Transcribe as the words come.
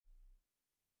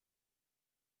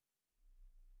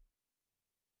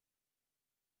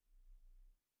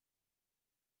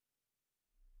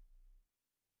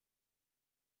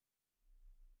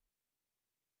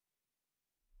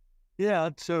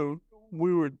Yeah, so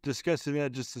we were discussing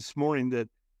that just this morning that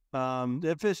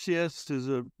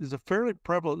FSGS is a fairly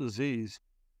prevalent disease,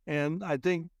 and I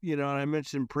think and I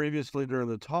mentioned previously during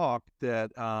the talk that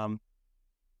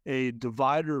a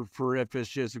divider for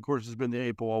FSGS, of course, has been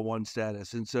the APOL1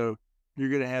 status, and so you're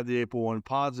going to have the APOL1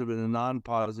 positive and the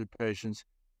non-positive patients,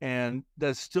 and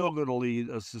that's still going to lead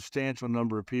a substantial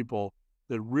number of people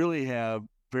that really have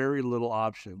very little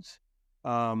options.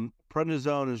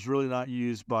 Prednisone is really not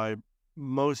used by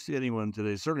most anyone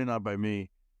today, certainly not by me.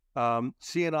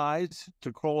 CNIs,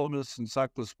 tacrolimus, and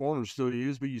cyclophosphamide are still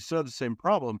used, but you still have the same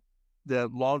problem,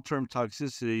 that long-term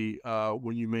toxicity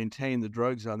when you maintain the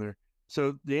drugs on there.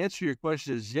 So the answer to your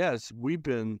question is yes, we've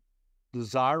been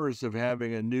desirous of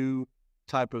having a new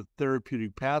type of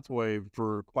therapeutic pathway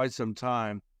for quite some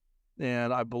time.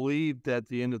 And I believe that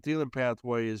the endothelin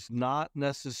pathway is not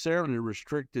necessarily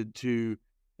restricted to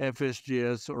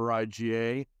FSGS or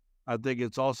IgA. I think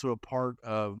it's also a part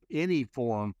of any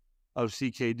form of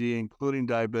CKD, including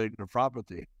diabetic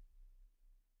nephropathy.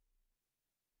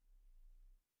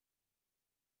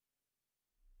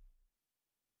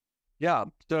 Yeah.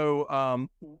 So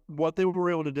what they were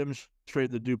able to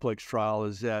demonstrate in the DUPLEX trial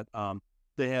is that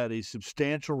they had a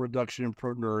substantial reduction in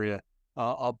proteinuria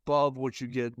above what you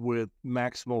get with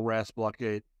maximal RAS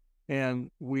blockade. And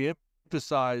we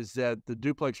emphasize that the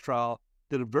DUPLEX trial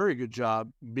did a very good job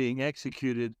being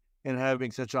executed and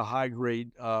having such a high rate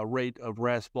of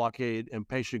RAS blockade and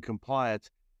patient compliance.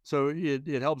 So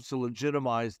it helps to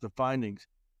legitimize the findings.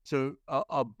 So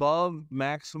above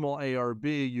maximal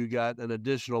ARB, you got an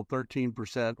additional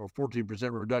 13% or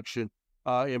 14% reduction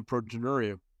in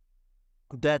proteinuria.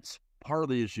 That's part of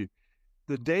the issue.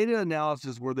 The data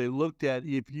analysis where they looked at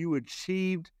if you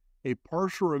achieved a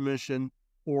partial remission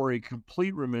or a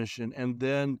complete remission, and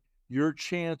then your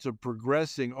chance of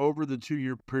progressing over the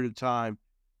 2-year period of time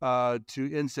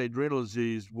to end-stage renal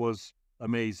disease was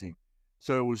amazing.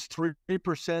 So it was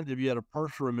 3% if you had a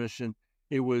partial remission.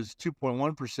 It was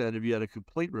 2.1% if you had a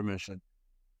complete remission.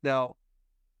 Now,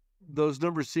 those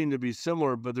numbers seem to be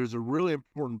similar, but there's a really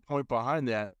important point behind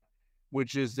that,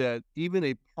 which is that even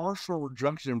a partial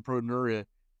reduction in proteinuria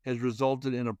has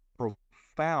resulted in a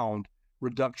profound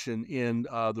reduction in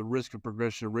the risk of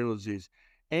progression of renal disease.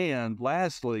 And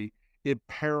lastly, it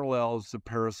parallels the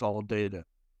Parasol data.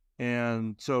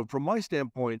 And so from my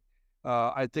standpoint,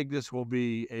 I think this will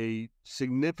be a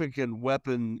significant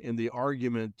weapon in the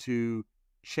argument to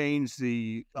change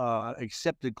the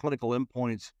accepted clinical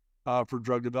endpoints for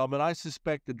drug development. I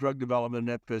suspect the drug development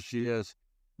in FSGS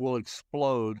will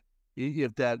explode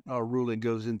if that ruling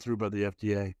goes in through by the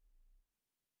FDA.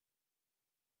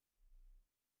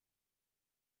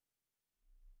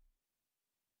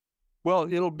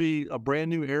 Well, it'll be a brand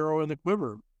new arrow in the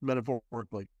quiver,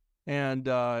 metaphorically. And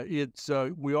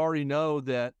we already know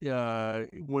that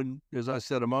when, as I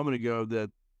said a moment ago, that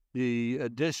the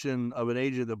addition of an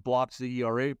agent that blocks the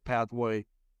ERA pathway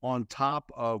on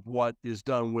top of what is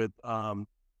done with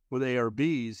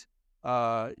ARBs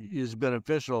is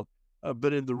beneficial.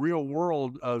 But in the real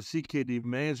world of CKD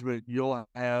management, you'll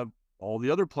have all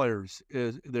the other players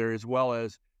there, as well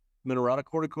as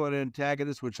mineralocorticoid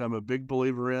antagonists, which I'm a big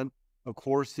believer in, of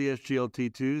course, the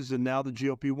SGLT2s, and now the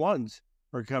GLP-1s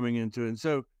are coming into it. And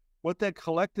so what that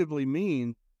collectively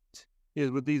means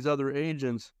is with these other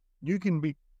agents, you can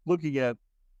be looking at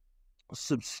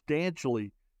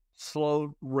substantially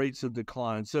slow rates of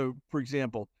decline. So, for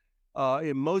example,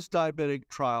 in most diabetic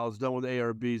trials done with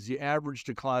ARBs, the average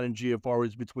decline in GFR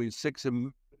is between 6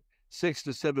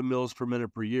 to 7 mils per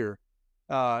minute per year.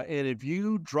 And if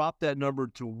you drop that number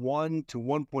to 1 to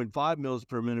 1.5 mils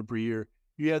per minute per year,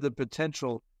 you have the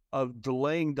potential of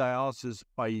delaying dialysis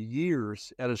by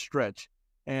years at a stretch.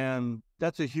 And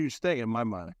that's a huge thing in my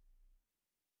mind.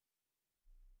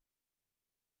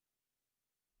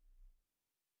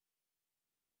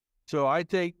 So I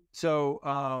think,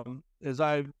 as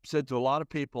I've said to a lot of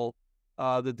people,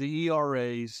 that the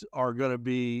ERAs are going to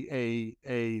be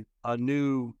a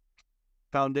new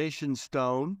foundation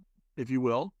stone, if you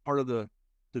will, part of the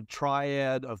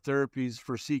triad of therapies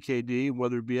for CKD,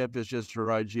 whether it be FSGS or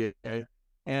IgA.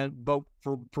 But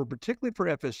for particularly for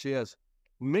FSGS,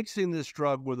 mixing this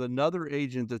drug with another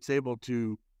agent that's able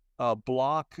to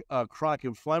block chronic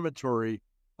inflammatory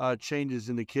changes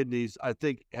in the kidneys, I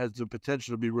think has the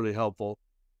potential to be really helpful.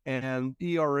 And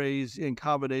ERAs in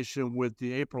combination with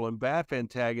the APRIL and BAFF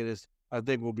antagonist, I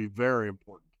think will be very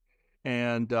important.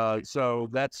 And so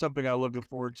that's something I'm looking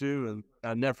forward to.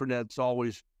 And NephroNet's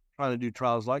always trying to do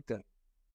trials like that.